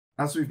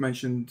as we've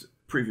mentioned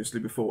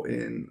previously before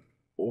in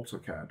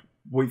AutoCAD,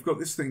 we've got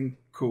this thing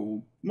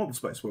called model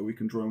space where we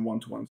can draw in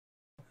one-to-one.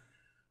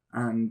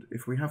 And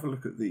if we have a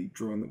look at the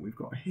drawing that we've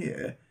got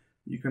here,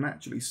 you can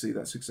actually see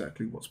that's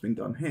exactly what's been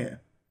done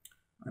here.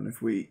 And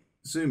if we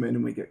zoom in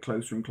and we get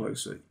closer and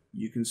closer,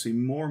 you can see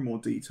more and more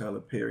detail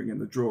appearing in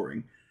the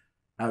drawing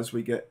as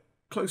we get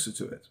closer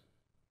to it.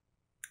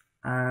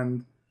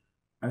 And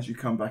as you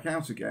come back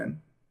out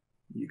again,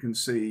 you can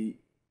see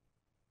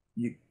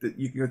that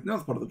you can go to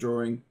another part of the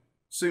drawing,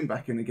 zoom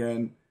back in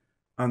again,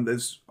 and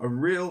there's a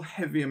real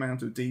heavy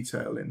amount of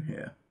detail in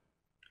here.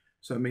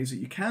 So it means that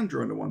you can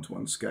draw in a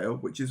one-to-one scale,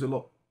 which is a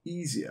lot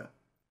easier.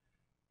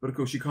 But of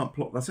course, you can't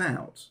plot that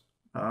out.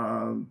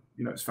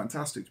 It's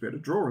fantastic to be able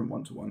to draw in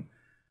one-to-one,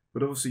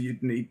 but obviously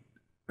you'd need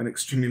an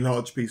extremely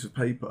large piece of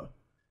paper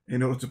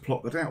in order to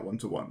plot that out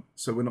one-to-one.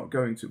 So we're not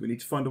going to. We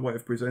need to find a way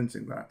of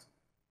presenting that.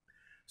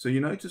 So you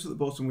notice at the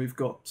bottom we've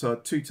got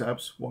two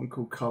tabs, one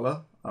called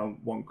Color,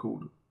 one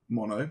called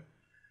Mono.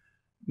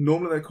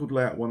 Normally they're called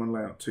Layout 1 and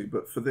Layout 2,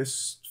 but for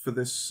this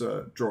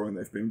drawing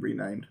they've been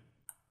renamed.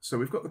 So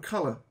we've got the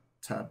Color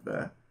tab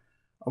there,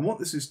 and what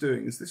this is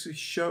doing is this is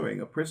showing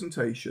a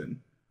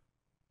presentation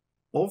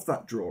of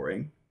that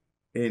drawing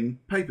in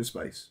paper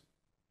space.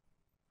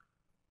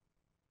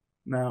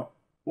 Now,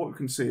 what we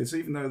can see is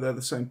even though they're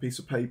the same piece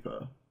of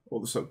paper,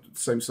 or the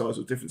same size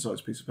or different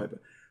size piece of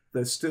paper,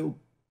 they're still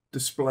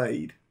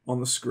displayed on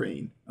the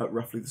screen at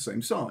roughly the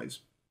same size.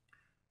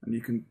 And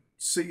you can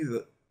see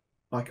that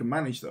I can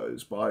manage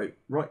those by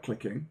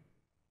right-clicking,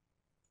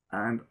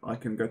 and I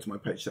can go to my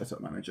Page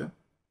Setup Manager.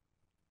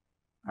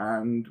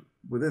 And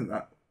within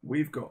that,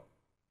 we've got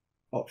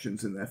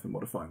options in there for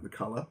modifying the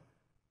color.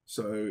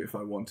 So if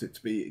I want it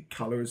to be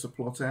color as a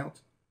plot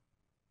out,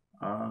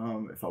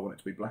 if I want it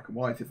to be black and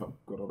white, if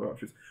I've got other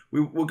options.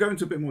 We'll go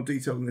into a bit more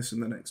detail on this in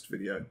the next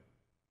video.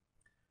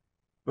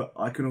 But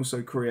I can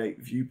also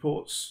create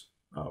viewports,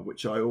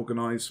 which I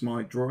organize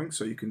my drawing.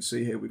 So you can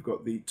see here we've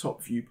got the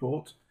top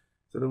viewport.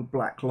 The little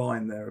black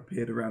line there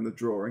appeared around the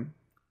drawing.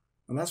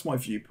 And that's my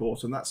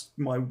viewport, and that's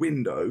my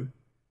window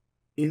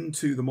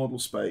into the model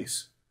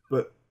space,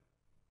 but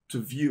to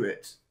view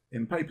it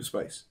in paper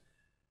space.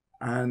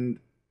 And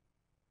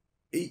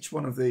each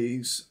one of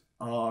these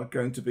are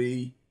going to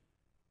be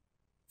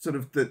sort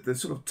of the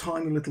sort of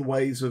tiny little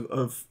ways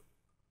of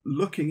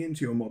looking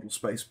into your model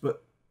space,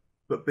 but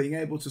being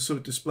able to sort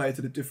of display it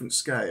at a different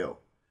scale.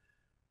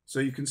 So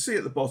you can see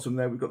at the bottom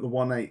there we've got the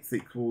 1/8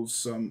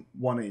 equals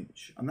 1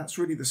 inch, and that's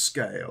really the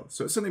scale.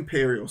 So it's an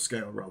imperial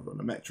scale rather than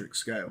a metric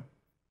scale.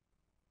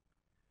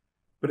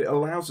 But it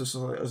allows us,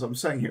 as I'm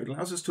saying here, it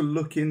allows us to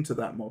look into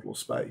that model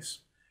space.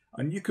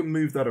 And you can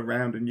move that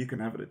around and you can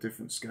have it at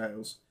different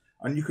scales.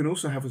 And you can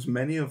also have as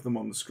many of them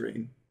on the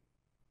screen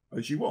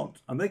as you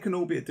want. And they can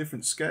all be at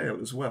different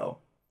scale as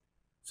well.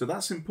 So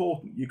that's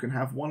important. You can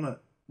have one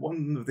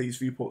of these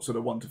viewports at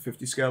a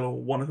 1:50 scale or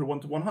one at a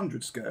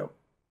 1:100 scale.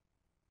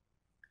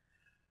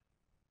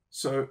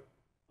 So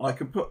I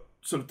can put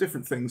sort of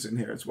different things in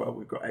here as well.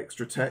 We've got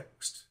extra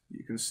text,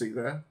 you can see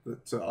there,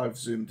 that I've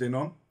zoomed in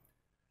on.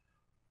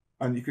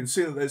 And you can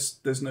see that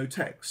there's no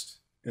text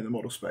in the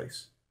model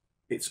space.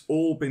 It's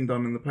all been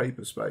done in the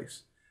paper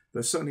space.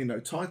 There's certainly no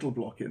title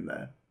block in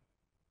there.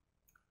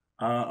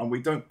 And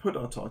we don't put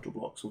our title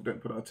blocks, or we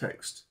don't put our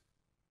text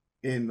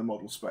in the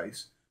model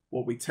space.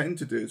 What we tend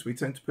to do is we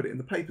tend to put it in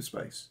the paper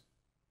space.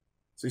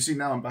 So you see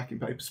now I'm back in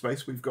paper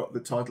space. We've got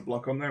the title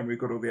block on there and we've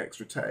got all the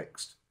extra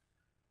text.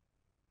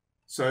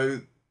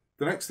 So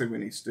the next thing we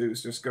need to do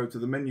is just go to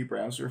the menu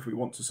browser if we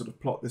want to sort of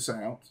plot this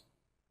out.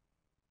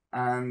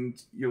 And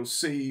you'll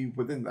see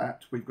within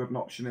that we've got an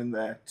option in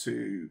there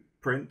to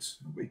print.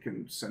 We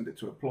can send it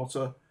to a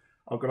plotter.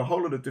 I've got a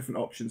whole lot of different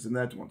options in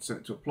there. Do I want to send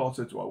it to a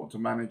plotter? Do I want to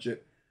manage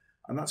it?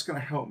 And that's going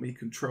to help me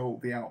control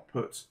the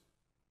output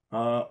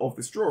of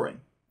this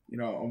drawing,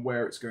 and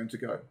where it's going to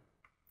go.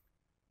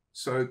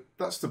 So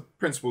that's the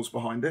principles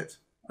behind it.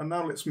 And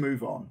now let's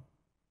move on.